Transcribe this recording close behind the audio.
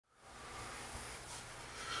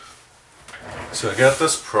So I got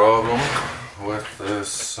this problem with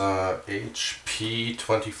this HP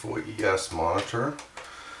 24ES monitor.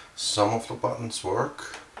 Some of the buttons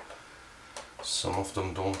work, some of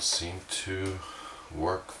them don't seem to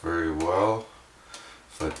work very well.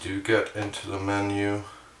 If I do get into the menu,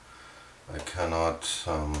 I cannot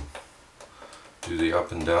do the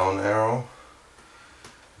up and down arrow.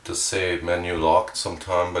 It does say menu locked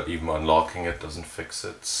sometime, but even unlocking it doesn't fix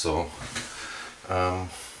it. So I'm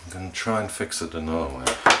going to try and fix it another way.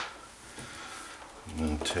 I'm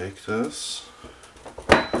going to take this,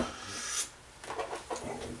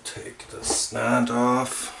 take the stand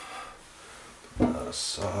off, put that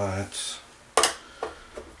aside,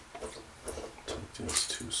 take these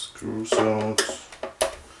two screws out,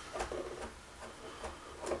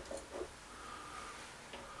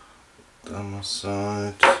 put them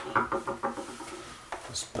aside,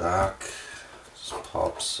 this back just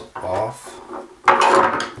pops off.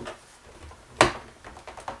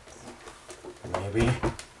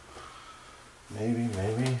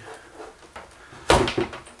 Maybe.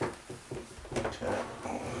 Okay,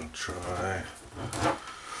 I'm gonna try.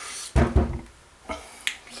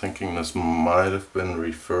 Thinking this might have been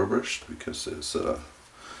refurbished because there's a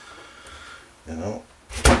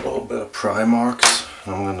little bit of pry marks.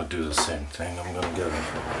 I'm gonna do the same thing. I'm gonna get a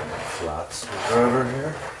flat screwdriver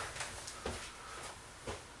here.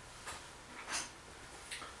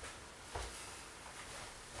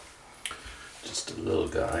 Just a little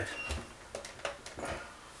guy.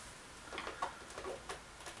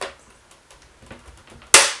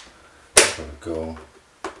 There we go.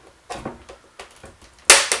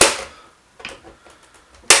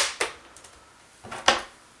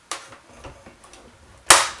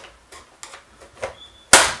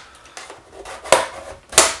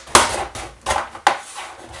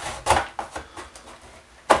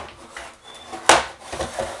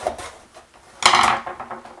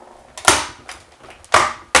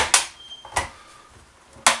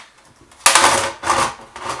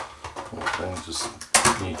 Just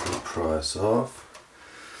neatly prise off.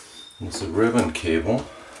 It's a ribbon cable.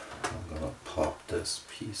 I'm going to pop this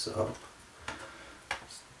piece up.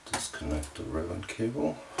 Disconnect the ribbon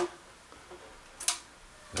cable.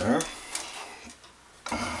 There.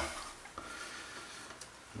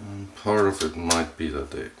 And part of it might be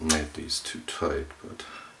that they made these too tight, but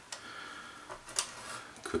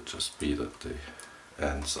it could just be that the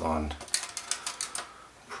ends aren't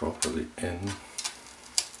properly in.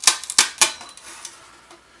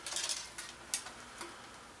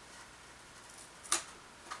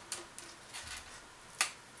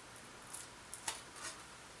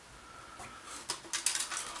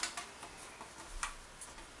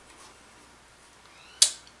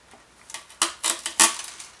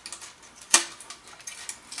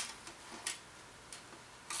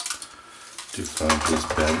 Do find these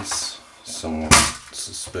bends somewhat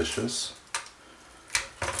suspicious.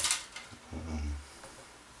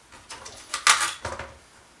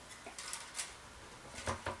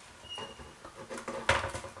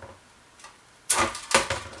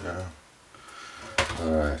 There.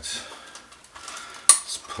 Alright.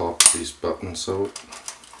 Let's pop these buttons out.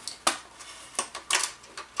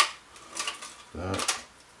 There.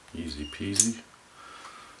 Easy peasy.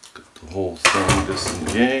 Got the whole thing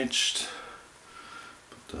disengaged.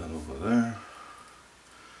 That over there.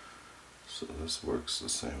 So this works the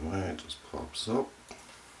same way, it just pops up.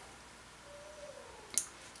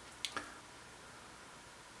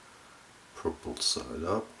 Purple side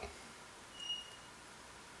up.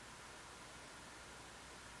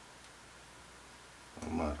 I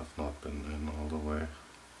might have not been in all the way,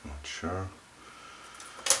 not sure.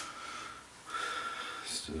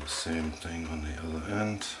 Let's do the same thing on the other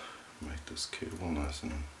end. Make this cable nice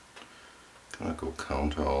and I'm gonna go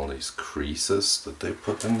counter all these creases that they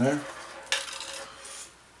put in there.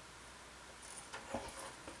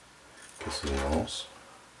 Because who knows?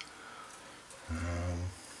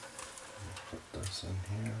 Put this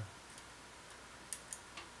in here.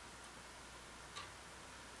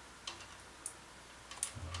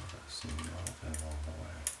 That's not in all the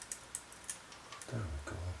way. There we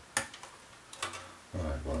go.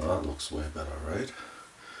 Alright, well that looks way better, right?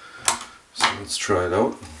 So let's try it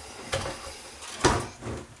out.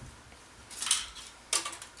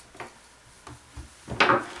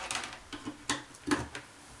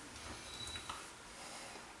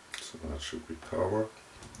 So that should be power.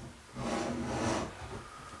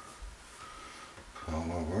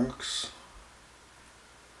 Power works.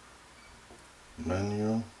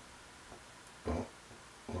 Menu. Oh,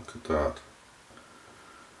 look at that.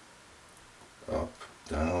 Up,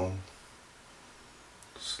 down,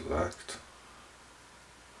 select.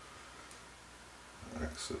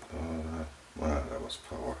 Exit. That was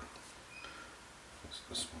power. What's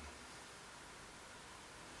this one?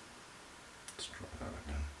 Let's try that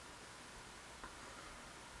again.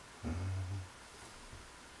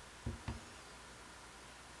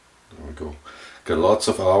 There we go. Got lots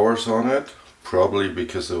of hours on it, probably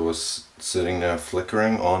because it was sitting there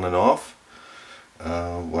flickering on and off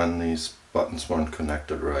when these buttons weren't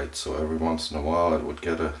connected right. So every once in a while it would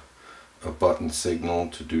get a button signal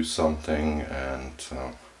to do something, and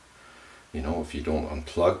you know, if you don't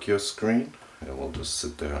unplug your screen, it will just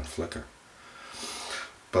sit there and flicker.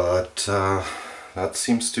 But that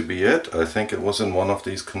seems to be it. I think it was in one of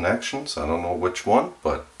these connections. I don't know which one,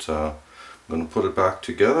 but I'm going to put it back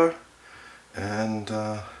together, and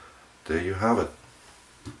there you have it.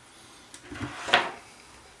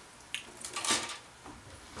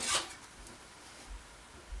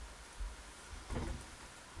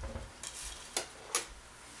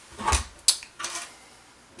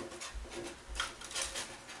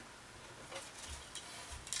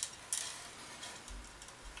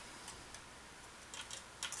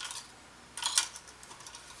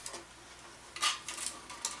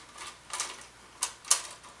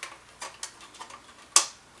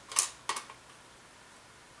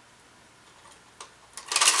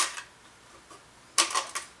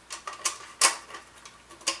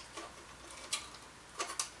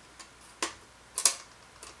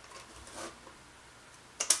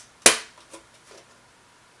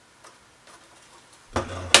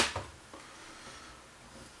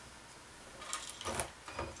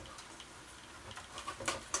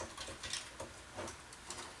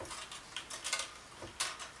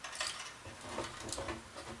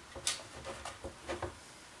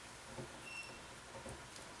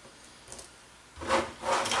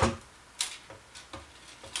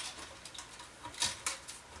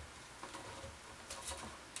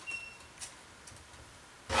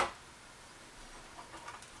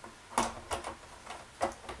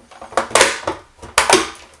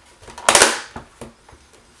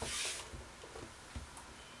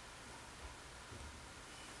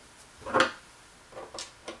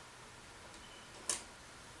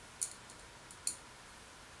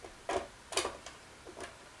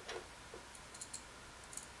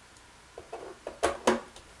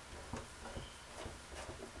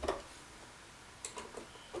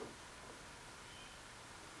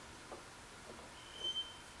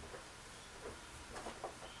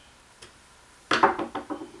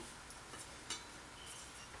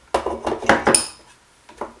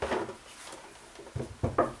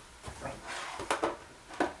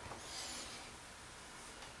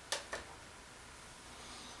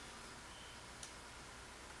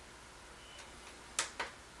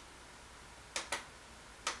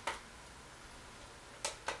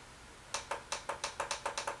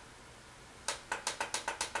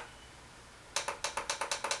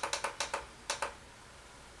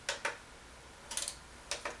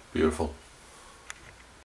 Beautiful.